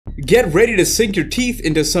Get ready to sink your teeth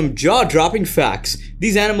into some jaw-dropping facts.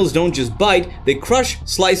 These animals don't just bite, they crush,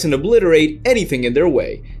 slice, and obliterate anything in their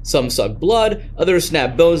way. Some suck blood, others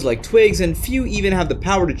snap bones like twigs, and few even have the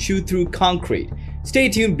power to chew through concrete. Stay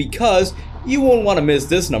tuned because you won't want to miss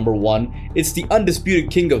this number one. It's the undisputed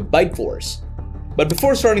king of bite force. But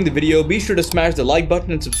before starting the video, be sure to smash the like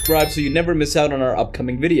button and subscribe so you never miss out on our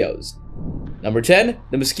upcoming videos. Number 10.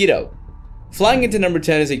 The mosquito. Flying into number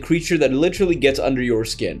 10 is a creature that literally gets under your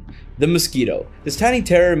skin. The mosquito. This tiny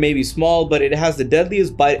terror may be small, but it has the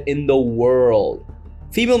deadliest bite in the world.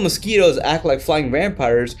 Female mosquitoes act like flying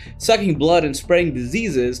vampires, sucking blood and spreading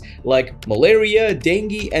diseases like malaria,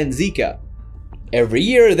 dengue, and Zika. Every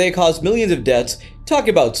year, they cause millions of deaths. Talk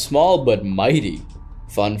about small but mighty.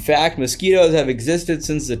 Fun fact, mosquitoes have existed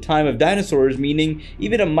since the time of dinosaurs, meaning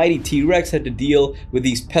even a mighty T-Rex had to deal with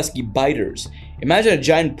these pesky biters. Imagine a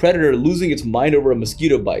giant predator losing its mind over a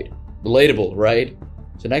mosquito bite. Relatable, right?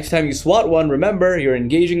 So next time you swat one, remember you're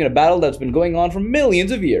engaging in a battle that's been going on for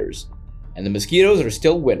millions of years. And the mosquitoes are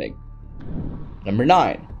still winning. Number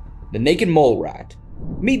 9. The naked mole rat.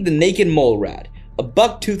 Meet the naked mole rat, a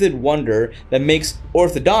buck-toothed wonder that makes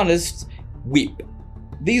orthodontists weep.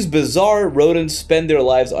 These bizarre rodents spend their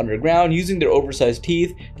lives underground, using their oversized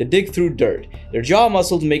teeth to dig through dirt. Their jaw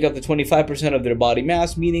muscles make up to 25% of their body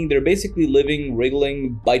mass, meaning they're basically living,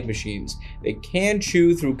 wriggling bite machines. They can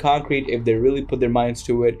chew through concrete if they really put their minds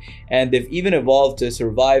to it, and they've even evolved to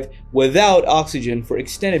survive without oxygen for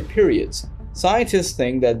extended periods. Scientists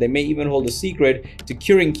think that they may even hold a secret to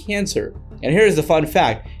curing cancer. And here's the fun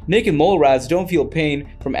fact, naked mole rats don't feel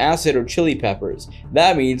pain from acid or chili peppers.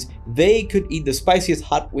 That means they could eat the spiciest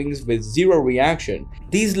hot wings with zero reaction.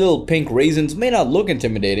 These little pink raisins may not look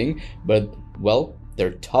intimidating, but, well,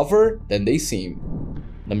 they're tougher than they seem.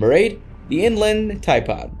 Number 8. The inland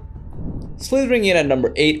taipan. Slithering in at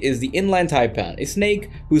number 8 is the inland taipan, a snake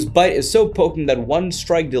whose bite is so potent that one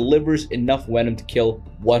strike delivers enough venom to kill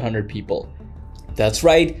 100 people. That's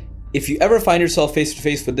right. If you ever find yourself face to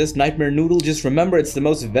face with this nightmare noodle, just remember it's the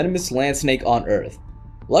most venomous land snake on earth.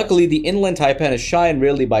 Luckily, the inland taipan is shy and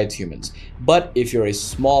rarely bites humans. But if you're a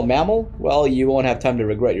small mammal, well, you won't have time to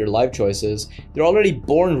regret your life choices. They're already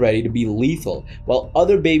born ready to be lethal. While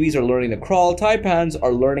other babies are learning to crawl, taipans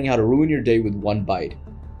are learning how to ruin your day with one bite.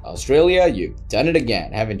 Australia, you've done it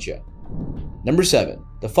again, haven't you? Number 7.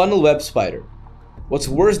 The funnel web spider. What's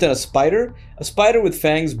worse than a spider? A spider with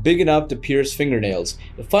fangs big enough to pierce fingernails.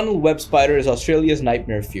 The funnel web spider is Australia's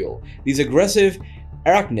nightmare fuel. These aggressive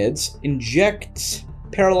arachnids inject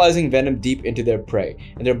paralyzing venom deep into their prey,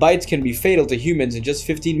 and their bites can be fatal to humans in just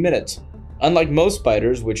 15 minutes. Unlike most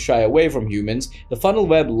spiders, which shy away from humans, the funnel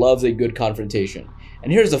web loves a good confrontation.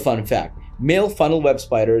 And here's the fun fact. Male funnel web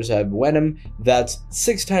spiders have venom that's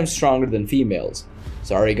 6 times stronger than females.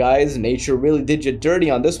 Sorry guys, nature really did you dirty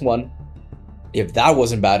on this one. If that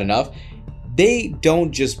wasn't bad enough, they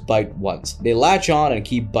don't just bite once. They latch on and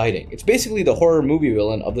keep biting. It's basically the horror movie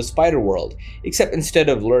villain of the spider world, except instead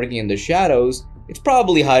of lurking in the shadows, it's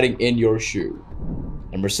probably hiding in your shoe.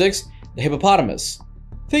 Number 6. The hippopotamus.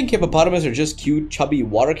 Think hippopotamus are just cute, chubby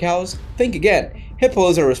water cows? Think again.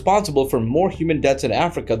 Hippos are responsible for more human deaths in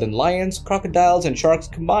Africa than lions, crocodiles, and sharks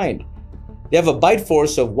combined. They have a bite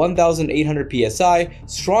force of 1,800 psi,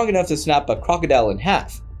 strong enough to snap a crocodile in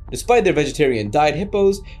half. Despite their vegetarian diet,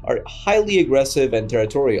 hippos are highly aggressive and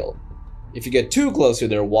territorial. If you get too close to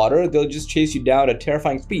their water, they'll just chase you down at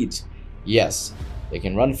terrifying speeds. Yes, they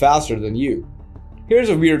can run faster than you. Here's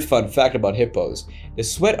a weird fun fact about hippos. They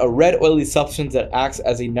sweat a red oily substance that acts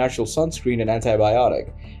as a natural sunscreen and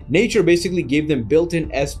antibiotic. Nature basically gave them built-in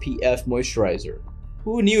SPF moisturizer.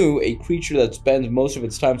 Who knew a creature that spends most of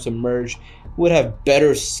its time submerged would have better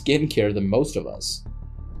skincare than most of us?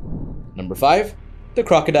 Number 5. The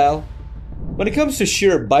crocodile. When it comes to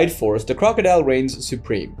sheer bite force, the crocodile reigns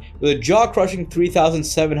supreme. With a jaw-crushing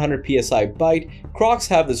 3,700 psi bite, crocs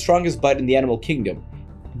have the strongest bite in the animal kingdom.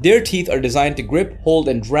 Their teeth are designed to grip, hold,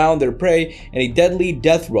 and drown their prey in a deadly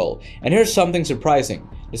death roll. And here's something surprising.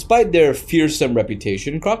 Despite their fearsome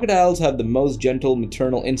reputation, crocodiles have the most gentle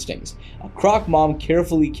maternal instincts. A croc mom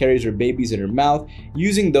carefully carries her babies in her mouth,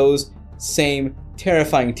 using those same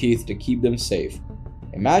terrifying teeth to keep them safe.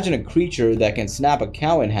 Imagine a creature that can snap a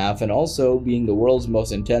cow in half and also being the world's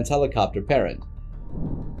most intense helicopter parent.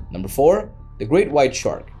 Number 4. The great white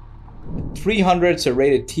shark. With 300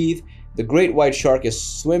 serrated teeth, the great white shark is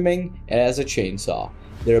swimming and has a chainsaw.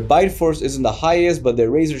 Their bite force isn't the highest, but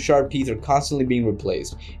their razor-sharp teeth are constantly being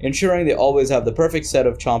replaced, ensuring they always have the perfect set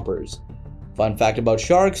of chompers. Fun fact about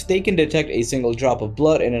sharks, they can detect a single drop of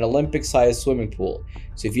blood in an Olympic-sized swimming pool.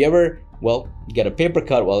 So if you ever, well, get a paper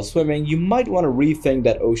cut while swimming, you might want to rethink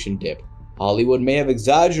that ocean dip. Hollywood may have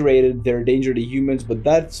exaggerated their danger to humans, but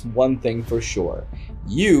that's one thing for sure.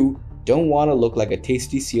 You don't want to look like a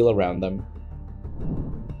tasty seal around them.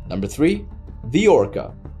 Number 3. The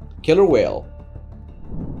orca. Killer whale.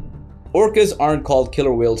 Orcas aren't called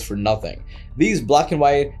killer whales for nothing. These black and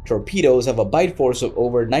white torpedoes have a bite force of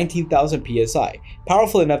over 19,000 psi,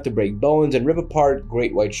 powerful enough to break bones and rip apart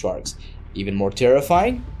great white sharks. Even more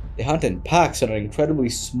terrifying? They hunt in packs and are incredibly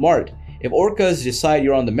smart. If orcas decide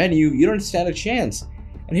you're on the menu, you don't stand a chance.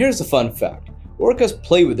 And here's a fun fact. Orcas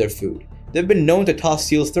play with their food. They've been known to toss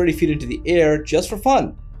seals 30 feet into the air just for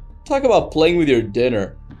fun. Talk about playing with your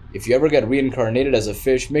dinner. If you ever get reincarnated as a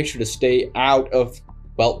fish, make sure to stay out of,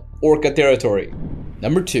 well, orca territory.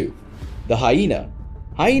 Number 2. The hyena.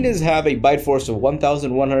 Hyenas have a bite force of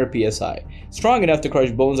 1,100 psi, strong enough to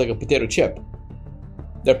crush bones like a potato chip.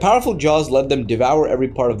 Their powerful jaws let them devour every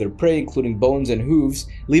part of their prey, including bones and hooves,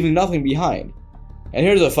 leaving nothing behind. And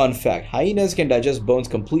here's a fun fact. Hyenas can digest bones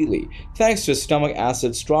completely, thanks to stomach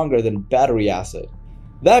acid stronger than battery acid.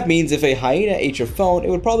 That means if a hyena ate your phone,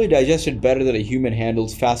 it would probably digest it better than a human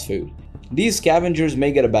handles fast food. These scavengers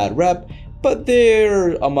may get a bad rep, but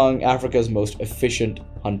they're among Africa's most efficient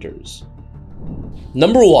hunters.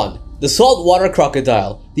 Number 1. The saltwater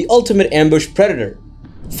crocodile, the ultimate ambush predator.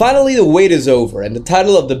 Finally, the wait is over, and the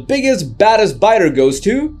title of the biggest, baddest biter goes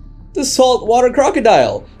to the saltwater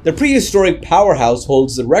crocodile. The prehistoric powerhouse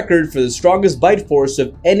holds the record for the strongest bite force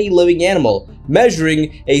of any living animal,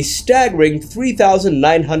 measuring a staggering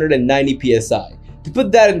 3,990 psi. To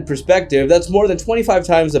put that in perspective, that's more than 25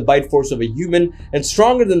 times the bite force of a human and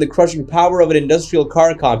stronger than the crushing power of an industrial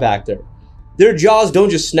car compactor. Their jaws don't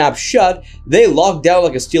just snap shut, they lock down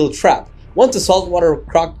like a steel trap. Once a saltwater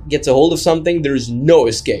croc gets a hold of something, there's no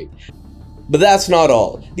escape. But that's not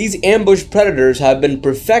all. These ambush predators have been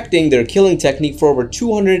perfecting their killing technique for over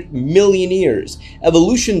 200 million years.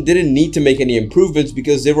 Evolution didn't need to make any improvements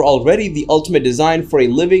because they were already the ultimate design for a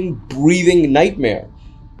living, breathing nightmare.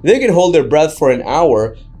 They can hold their breath for an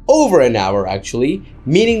hour, over an hour actually,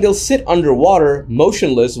 meaning they'll sit underwater,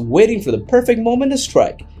 motionless, waiting for the perfect moment to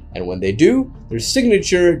strike. And when they do, their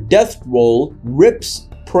signature death roll rips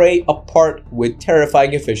prey apart with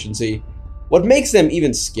terrifying efficiency. What makes them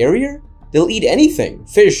even scarier? They'll eat anything.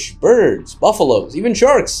 Fish, birds, buffaloes, even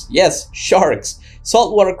sharks. Yes, sharks.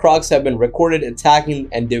 Saltwater crocs have been recorded attacking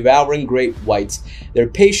and devouring great whites. They're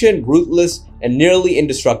patient, ruthless, and nearly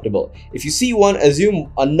indestructible. If you see one,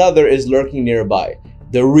 assume another is lurking nearby.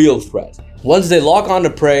 The real threat. Once they lock onto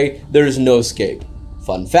prey, there is no escape.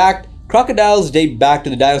 Fun fact, crocodiles date back to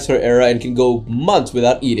the dinosaur era and can go months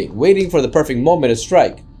without eating, waiting for the perfect moment to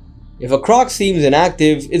strike. If a croc seems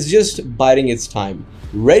inactive, it's just biding its time,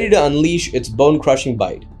 ready to unleash its bone-crushing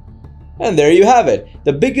bite. And there you have it,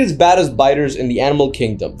 the biggest, baddest biters in the animal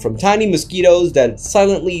kingdom. From tiny mosquitoes that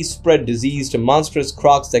silently spread disease to monstrous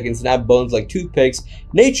crocs that can snap bones like toothpicks,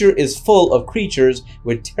 nature is full of creatures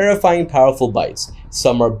with terrifying, powerful bites.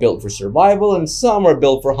 Some are built for survival and some are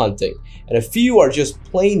built for hunting, and a few are just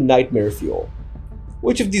plain nightmare fuel.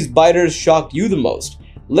 Which of these biters shocked you the most?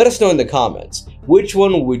 Let us know in the comments. Which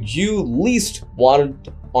one would you least want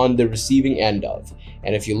on the receiving end of?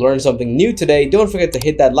 And if you learned something new today, don't forget to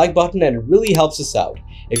hit that like button, and it really helps us out.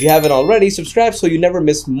 If you haven't already, subscribe so you never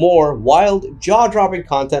miss more wild, jaw-dropping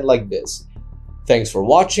content like this. Thanks for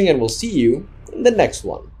watching, and we'll see you in the next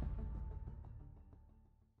one.